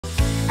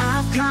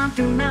Climb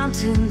through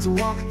mountains,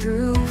 walk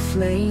through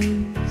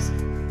flames.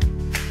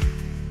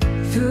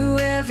 Through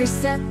every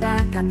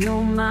setback, I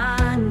know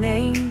my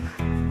name.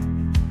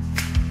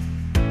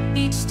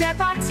 Each step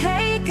I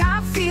take,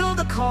 I feel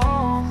the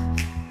call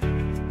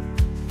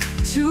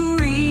to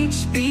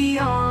reach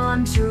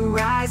beyond, to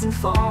rise and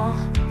fall.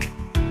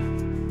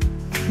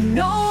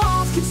 No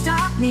walls can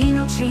stop me,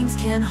 no chains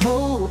can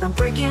hold. I'm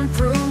breaking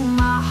through,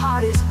 my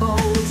heart is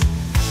bold.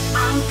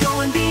 I'm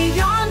going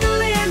beyond the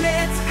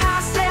limits,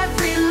 past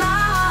every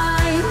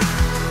line.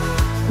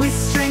 With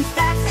strength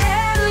that's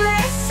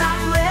endless,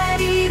 I'm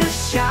ready to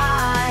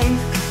shine.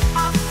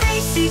 I'll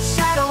face each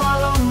shadow,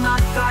 I'll own my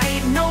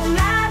fight. No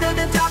matter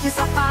the darkness,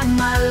 I'll find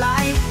my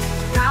light.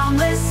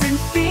 Boundless and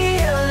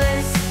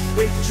fearless,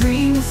 with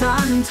dreams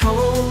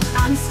untold.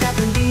 I'm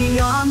stepping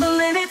beyond the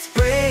limits,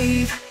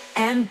 brave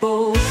and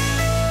bold.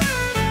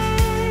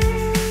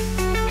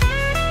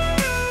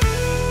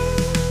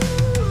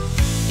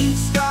 Each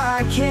star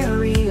I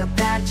carry, a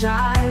badge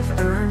I've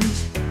earned.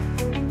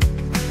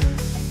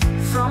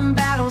 From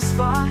battles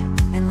fought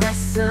and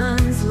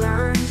lessons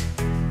learned.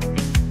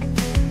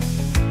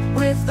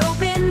 With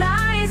open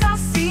eyes, I'll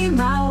see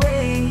my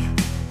way.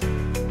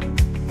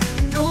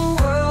 The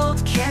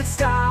world can't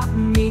stop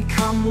me,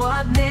 come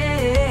what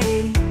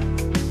may.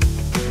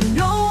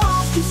 No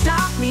walls can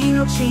stop me,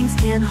 no chains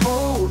can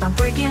hold. I'm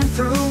breaking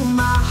through,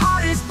 my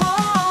heart is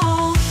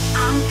bold.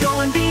 I'm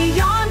going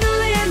beyond the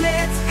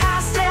limits,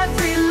 past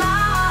every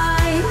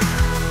line.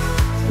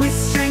 With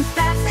strength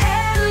that's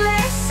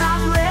endless,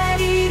 I'm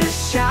ready to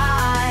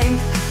shine.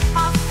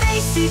 I'll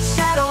face each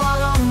shadow,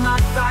 I'll own my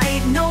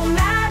fight. No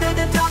matter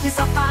the darkness,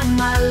 I'll find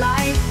my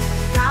light.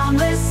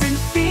 Boundless and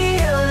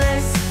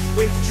fearless,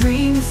 with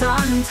dreams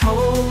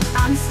untold.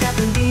 I'm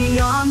stepping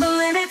beyond the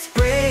limits,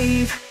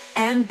 brave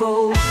and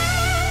bold.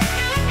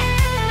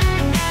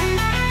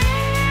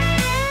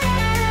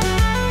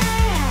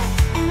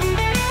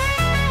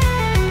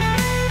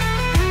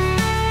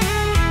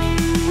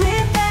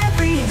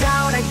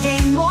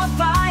 Gain more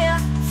fire,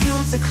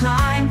 fuel to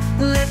climb,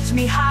 lift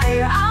me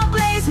higher. I'll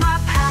blaze my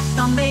path,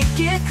 I'll make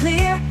it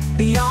clear.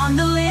 Beyond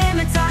the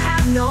limits, I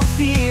have no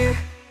fear.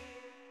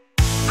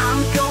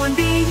 I'm going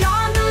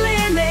beyond the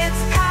limits,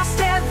 past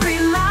every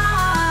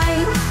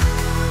line.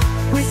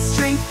 With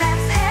strength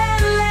that's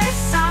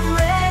endless, I'm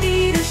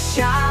ready to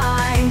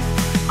shine.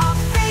 I'll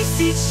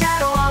face each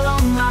shadow, I'll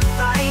own my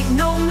fight.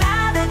 No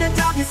matter the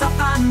darkness, I'll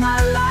find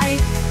my light.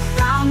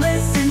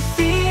 Boundless and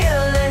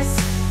fearless,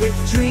 with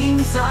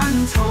dreams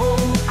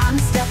untold. I'm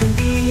stepping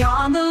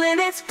beyond the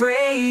limits,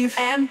 brave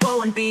and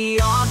bold.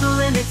 Beyond the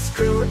limits,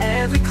 through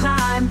every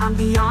climb. I'm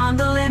beyond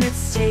the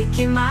limits,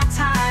 taking my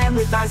time.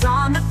 With eyes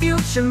on the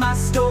future, my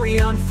story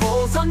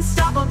unfolds.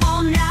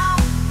 Unstoppable now,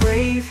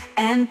 brave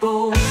and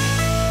bold.